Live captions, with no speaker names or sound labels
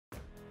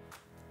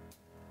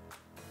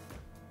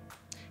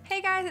Hey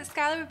guys, it's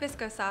Skylar with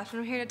ViscoSoft, and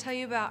I'm here to tell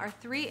you about our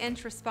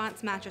 3-inch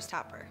response mattress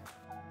topper.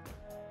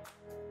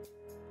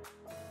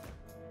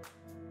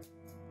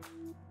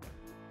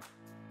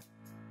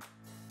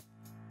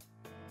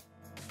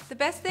 The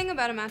best thing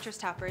about a mattress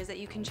topper is that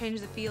you can change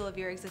the feel of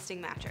your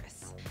existing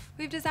mattress.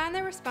 We've designed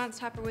the response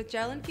topper with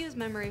gel-infused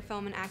memory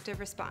foam and active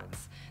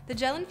response. The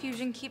gel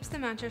infusion keeps the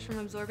mattress from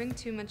absorbing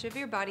too much of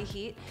your body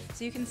heat,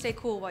 so you can stay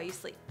cool while you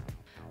sleep.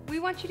 We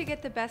want you to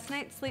get the best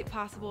night's sleep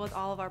possible with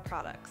all of our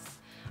products.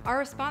 Our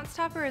response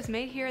topper is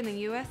made here in the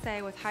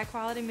USA with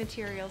high-quality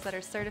materials that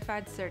are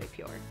certified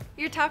CertiPure.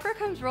 Your topper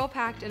comes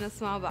roll-packed in a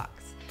small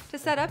box. To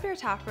set up your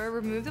topper,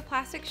 remove the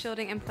plastic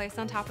shielding and place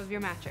on top of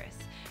your mattress.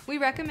 We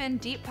recommend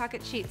deep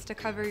pocket sheets to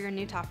cover your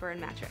new topper and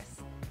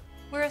mattress.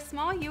 We're a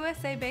small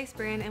USA-based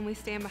brand and we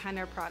stand behind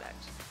our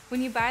product.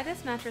 When you buy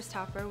this mattress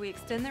topper, we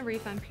extend the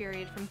refund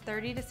period from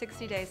 30 to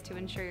 60 days to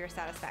ensure your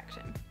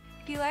satisfaction.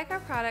 If you like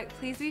our product,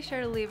 please be sure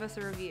to leave us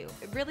a review.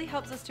 It really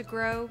helps us to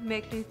grow,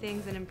 make new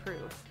things, and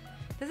improve.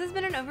 This has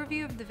been an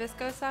overview of the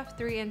ViscoSoft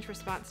 3-inch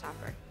response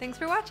topper. Thanks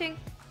for watching!